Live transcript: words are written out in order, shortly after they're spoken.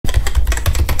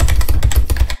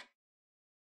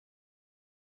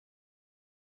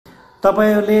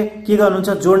तपाईहरुले के गर्नुहुन्छ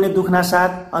जोड्ने दुख्ना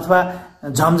साथ अथवा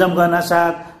झमझम गर्न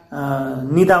साथ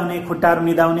निदाउने खुट्टाहरु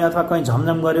निदाउने अथवा कहीं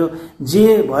झमझम गर्यो जे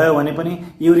भयो भने पनि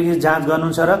युरिक एसिड जाँच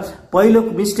गर्नुहुन्छ र पहिलो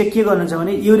मिस्टेक के गर्नुहुन्छ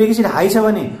भने युरिक एसिड हाई छ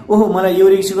भने ओहो मलाई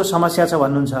युरिक एसिडको समस्या छ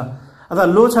भन्नुहुन्छ अथवा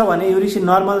लो छ भने युरिक एसिड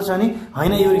नर्मल छ नि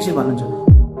हैन युरिक एसिड भन्नुहुन्छ।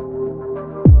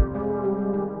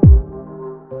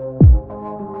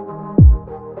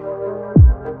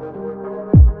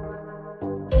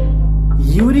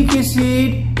 युरिक एसिड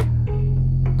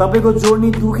तपाईको जोड्नी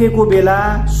दुखेको बेला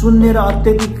शून्य र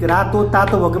अत्यधिक रातो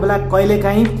तातो भएको बेला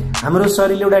कहिलेकाहीँ हाम्रो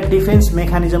शरीरले एउटा डिफेन्स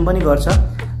मेकानिजम पनि गर्छ।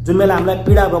 जुन बेला हामीलाई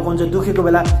पीडा भएको हुन्छ दुखेको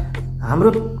बेला हाम्रो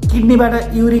किडनीबाट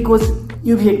युरिक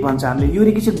भन्छ हामीले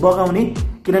युरिक एसिड बगाउने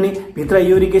किनभने भित्र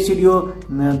युरिक एसिड यो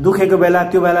दुखेको बेला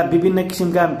त्यो बेला विभिन्न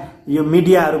किसिमका यो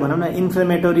मिडियाहरु भनौं न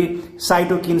इन्फ्लेमेटरी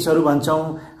साइटोकिन्सहरु भन्छौं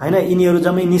हैन यिनीहरु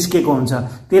जम्मै निस्केको हुन्छ।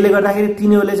 त्यसले गर्दाखेरि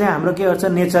तिनीहरुले चाहिँ हाम्रो के गर्छ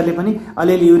नेचरले पनि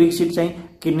अलिअलि युरिक एसिड चाहिँ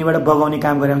किडनीबाट बगाउने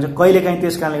काम गरेको हुन्छ। कहिलेकाहीँ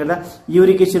त्यसकारणले गर्दा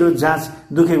युरिक एसिड जाँच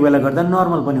दुखेको बेला गर्दा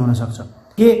नर्मल पनि हुन सक्छ।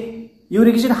 के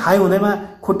युरिक एसिड हाई हुँदैमा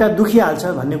खुट्टा दुखिहाल्छ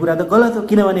भन्ने कुरा त गलत हो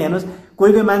किनभने हेर्नुस्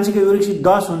कोही कोही मान्छेको युरिक एसिड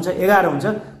 10 हुन्छ 11 हुन्छ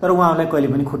तर उहाँहरुलाई कहिले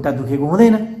पनि खुट्टा दुखेको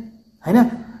हुँदैन हैन।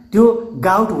 त्यो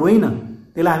गाउट होइन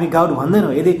त्यसलाई हामी गाउट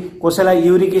भन्दैनौं। यदि कसैलाई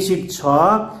युरिक एसिड छ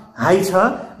हाई छ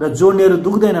र जोड्नेहरु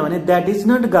दुख्दैन भने दैट इज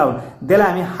नट गाउट त्यसलाई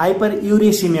हामी हाइपर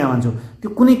युरेसिमिया भन्छौं। त्यो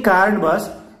कुनै कारणवश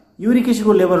युरिक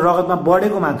एसिडको लेभल रगतमा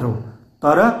बढेको मात्र हो।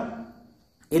 तर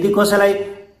यदि कसैलाई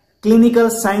क्लिनिकल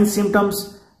साइन सिम्पटम्स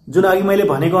जुन अघि मैले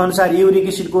भनेको अनुसार युरिक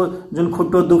एसिडको जुन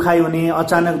खुट्टो दुखाइ हुने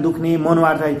अचानक दुख्ने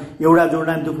मनोआर्थाइ एउटा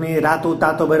जोड्ना दुख्ने रातो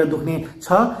तातो भएर दुख्ने छ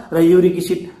र युरिक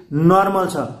एसिड नर्मल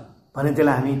छ भने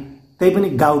त्यसलाई हामी त्यही पनि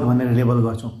गाउट भनेर लेबल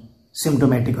गर्छौं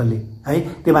सिम्पटोमेटिकली है।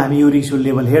 त्यसमा हामी युरिक एसिड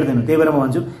लेभल हेर्दैनौं। त्यही भएर म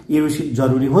भन्छु युरिक एसिड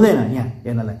जरुरी हुँदैन यहाँ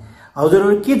हेर्नलाई।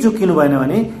 हजुरहरु के चुकिनु भएन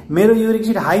भने मेरो युरिक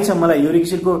एसिड हाई छ मलाई युरिक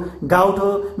एसिडको गाउट हो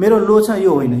मेरो लो छ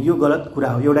यो होइन यो गलत कुरा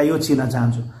हो। एउटा यो चिन्न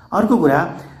चाहन्छु। अर्को कुरा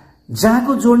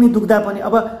जहाँको जोड्नी दुख्दा पनि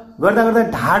अब गर्दा गर्दा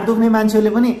ढाड दुख्ने मान्छेले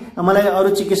पनि मलाई अरु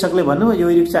चिकित्सकले भन्नु यो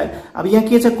युरिक एसिड अब यहाँ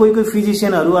के छ कोही कोही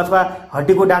फिजिशियनहरु अथवा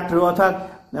हड्डीको डाक्टर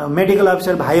अथवा मेडिकल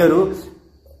अफिसर भाइहरु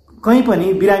कहीं पनि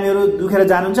बिरामीहरु दुखेर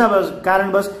जानुहुन्छ अब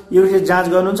कारणवश युरिक एसिड जाँच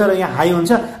गर्नुहुन्छ र यहाँ हाई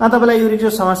हुन्छ तपाईलाई युरिक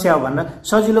एसिड समस्या हो भनेर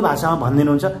सजिलो भाषामा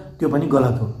भन्दिनुहुन्छ त्यो पनि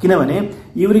गलत हो। किनभने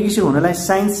युरिक एसिड हुनलाई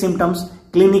sign symptoms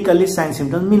clinically sign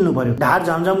symptoms मिल्नु पर्यो। ढाड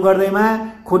झमझम गर्दैमा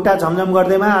खुट्टा झमझम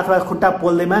गर्दैमा अथवा खुट्टा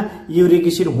पोल्दैमा युरिक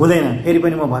एसिड हुँदैन। फेरि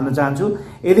पनि म भन्न चाहन्छु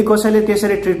यदि कसैले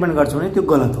त्यसरी ट्रिटमेन्ट गर्छ भने त्यो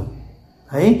गलत हो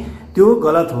है। त्यो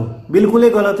गलत हो बिल्कुलै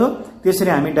गलत हो। त्यसरी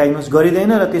हामी डायग्नोस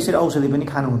गरिदैन र त्यसरी औषधि पनि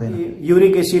खानु हुँदैन।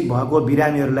 युरिक एसिड भएको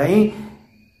बिरामीहरुलाई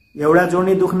एउटा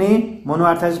जोड्नी दुख्ने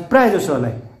मनोआर्थाइटिस प्राय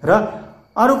जसोलाई र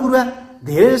अरु कुरा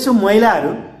धेरै जसो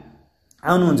महिलाहरु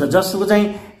आउनुहुन्छ जसको चाहिँ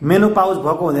मेनोपाउज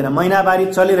भएको हुँदैन महिनावारी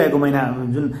चलिरहेको महिना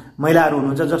जुन महिलाहरु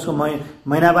हुनुहुन्छ जसको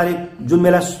महिनावारी जुन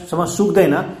बेलासम्म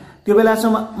सुक्दैन त्यो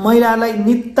बेलासम्म महिलाहरुलाई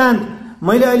नितान्त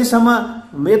मैले अहिलेसम्म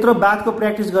यत्रो बातको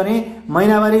प्र्याक्टिस गरे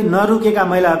महिनावारी नरुकेका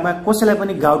महिलाहरुमा कसैलाई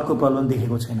पनि गाउटको प्रब्लम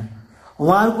देखेको छैन।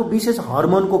 उहाँहरुको विशेष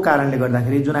हर्मोनको कारणले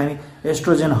गर्दाखेरि जुन हामी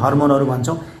एस्ट्रोजेन हर्मोनहरु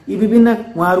भन्छौं यी विभिन्न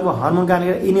उहाँहरुको हर्मोन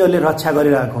कारणले यिनीहरुले रक्षा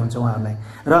गरिरहेको हुन्छ उहाँहरुलाई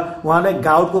र उहाँहरुलाई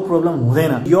गाउटको प्रब्लम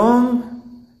हुँदैन। यङ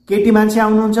केटी मान्छे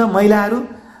आउनुहुन्छ महिलाहरु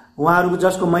उहाँहरुको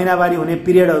जसको महिनावारी हुने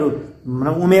पिरियडहरु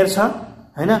उमेर छ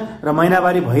हैन र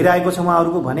महिनावारी भइरहेको छ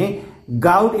उहाँहरुको भने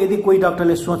गाउट यदि कोही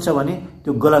डाक्टरले सोच्छ भने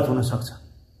त्यो गलत हुन सक्छ।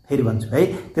 फेरि भन्छु है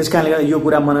त्यसकारणले गर्दा यो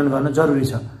कुरा मनन गर्न जरुरी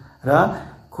छ र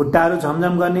खुट्टाहरु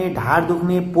झमझम गर्ने ढाड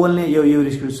दुख्ने पोल्ने यो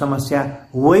युरिक एसिड समस्या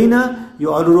होइन यो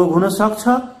अरु रोग हुन सक्छ।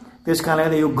 त्यसकारणले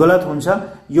गर्दा यो गलत हुन्छ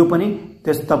यो पनि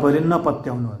त्यस तपाईले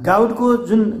नपत्याउनु। गाउटको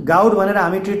जुन गाउट भनेर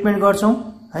हामी ट्रिटमेन्ट गर्छौं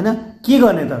हैन के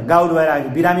गर्ने त गाउट भएर आयो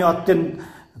बिरामी अत्यन्त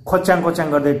खोच्याङ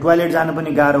गर्दै टोयलेट जान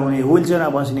पनि गाह्रो हुने व्हीलचेयरमा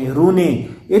बस्ने रुने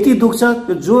यति दुख्छ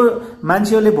त्यो जो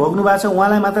मान्छेहरुले भोग्नु भएको छ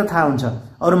उहाँलाई मात्र थाहा हुन्छ।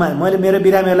 अरु मैले मेरो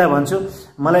बिरामीहरुलाई भन्छु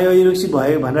मलाई यो युरिक एसिड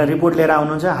भयो भनेर रिपोर्ट लिएर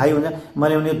आउनुहुन्छ हाई हुन्छ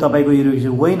मैले भने तपाईको युरिक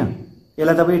एसिड होइन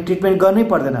यसलाई तपाईले ट्रिटमेन्ट गर्नै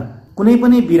पर्दैन। कुनै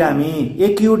पनि बिरामी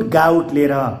एक्युट गाउट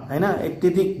लिएर हैन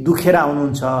त्यति दुखेर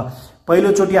आउनुहुन्छ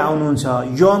पहिलो चोटी आउनुहुन्छ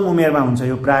यङ उमेरमा हुन्छ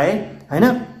यो प्राय हैन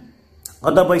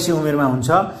अधा वयसी उमेरमा हुन्छ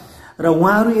र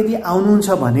उहाँहरु यदि आउनुहुन्छ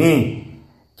भने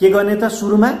के गर्ने त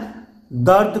सुरुमा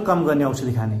दर्द कम गर्ने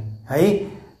औषधि खाने है।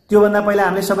 त्यो भन्दा पहिला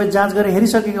हामीले सबै जाँच गरेर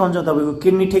हेरिसकेका हुन्छौं तपाईको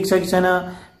किडनी ठीक छ कि छैन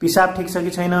पिसाब ठीक छ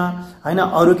कि छैन हैन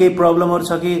अरु केही प्रब्लमहरु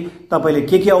छ कि तपाईले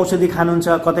के औषधि खानुहुन्छ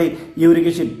कतै युरिक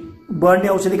एसिड बढ्ने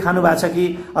औषधि खानु भएको छ कि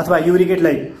अथवा युरिक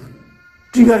एसिडलाई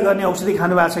ट्रिगर गर्ने औषधि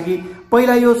खानु भएको छ कि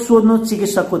पहिला यो सोध्नु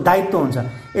चिकित्सकको दायित्व हुन्छ।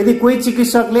 यदि कोही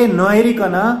चिकित्सकले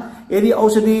नहेरिकन यदि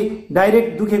औषधि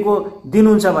डाइरेक्ट दुखेको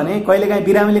दिनुहुन्छ भने कहिलेकाहीँ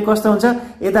बिरामीले कस्तो हुन्छ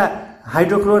यता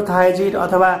हाइड्रोक्लोरोथायोजिड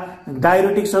अथवा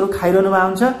डायुरेटिक्सहरु खाइरहनु भएको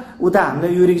हुन्छ उता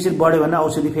हामीले युरिक एसिड बढ्यो भने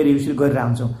औषधि फेरि युज गरेर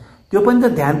आउँछौं। त्यो पनि त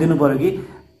ध्यान दिनु पर्यो कि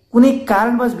कुनै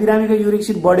कारणवश बिरामीको युरिक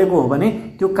एसिड बढेको हो भने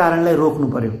त्यो कारणलाई रोक्नु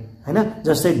पर्यो हैन।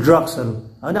 जस्तै ड्रग्सहरू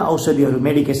हैन, औषधिहरू,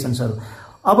 मेडिकेसन्सहरू।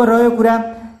 अब रह्यो कुरा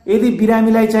यदि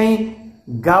बिरामीलाई चाहिँ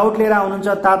गाउट लिएर आउनुहुन्छ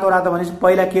तातो रातो भनेपछि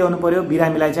पहिला के गर्नु पर्यो,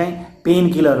 बिरामीलाई चाहिँ पेन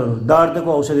किलरहरू,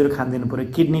 दर्दको औषधिहरू खान दिनु पर्यो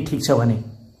किडनी ठिक छ भने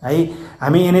है।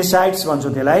 हामी एनेसाइड्स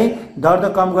भन्छौँ त्यसलाई, दर्द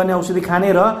कम गर्ने औषधि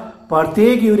खाने र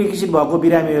प्रत्येक युरिक एसिड भएको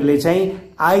बिरामीहरूले चाहिँ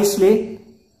आइसले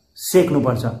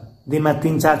सेक्नुपर्छ। दिनमा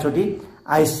 3-4 चोटि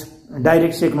आइस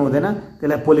डाइरेक्ट सेक्नु हुँदैन,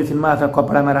 त्यसलाई पोलिथिनमा अथवा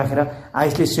कपडामा राखेर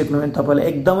आइसले सेक्नु भने तपाईँलाई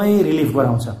एकदमै रिलिफ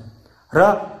गराउँछ। र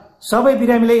सबै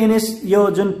बिरामीले यो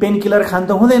जुन पेन किलर खान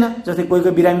त हुँदैन। जस्तै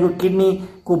कोही बिरामीको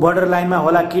किडनीको बर्डर लाइनमा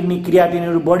होला, किडनी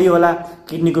क्रियाटिनहरू बढी होला,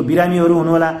 किडनीको बिरामीहरू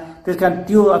हुनु होला, त्यसकारण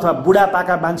त्यो अथवा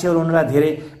बुढापाका मान्छेहरू हुनु होला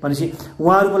धेरै भनेपछि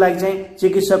उहाँहरूको लागि चाहिँ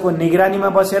चिकित्सकको निगरानीमा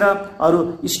बसेर अरू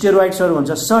स्टेरोइड्सहरू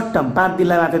हुन्छ सर्ट टर्म 5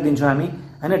 दिनलाई मात्र दिन्छौँ हामी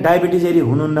हैन। डायबिटिज यदि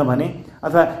हुनुहुन्न भने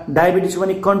अथवा डायबिटिज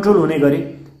पनि कन्ट्रोल हुने गरी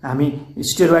हामी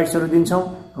स्टेरोइड्सहरू दिन्छौँ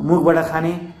मुखबाट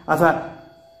खाने, अथवा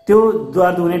त्यो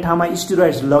दर्द हुने ठाउँमा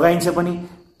स्टेरोइड्स लगाइन्छ पनि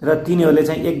र तिनीहरूले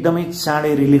चाहिँ एकदमै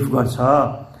चाँडै रिलिफ गर्छ।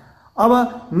 अब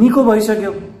निको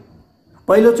भइसक्यो,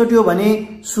 पहिलोचोटि हो भने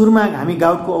सुरुमा हामी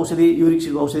गाउटको औषधि, युरिक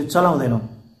एसिडको औषधि चलाउँदैनौँ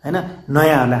हैन।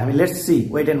 नयाँहरूलाई हामी let's see,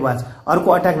 weight and watch. अर्को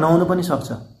अट्याक नहुनु पनि सक्छ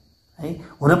है,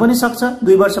 हुन पनि सक्छ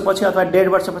 2 वर्षपछि अथवा 1.5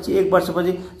 वर्षपछि, 1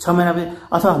 वर्षपछि, 6 महिनापछि,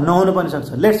 अथवा नहुनु पनि सक्छ।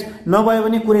 लेट्स नभयो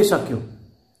भने कुरै सक्यो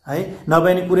है,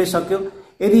 नभए नि कुरै सक्यो।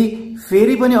 यदि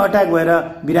फेरि पनि अट्याक भएर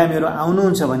बिरामीहरू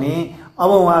आउनुहुन्छ भने अब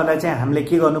उहाँहरूलाई चाहिँ हामीले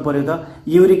के गर्नु पर्यो त,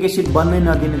 युरिक एसिड बन्नै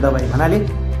नदिने दबाई भन्नाले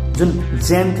जुन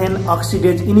जेन्थेन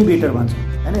अक्सिडेज इनिबिटर भन्छ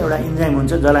हैन, एउटा इन्जाइम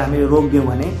हुन्छ जसलाई हामीले रोकिदियौँ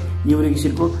भने युरिक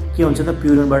एसिडको के हुन्छ त,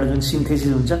 प्युरिनबाट जुन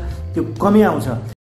सिन्थेसिस हुन्छ त्यो कमी आउँछ।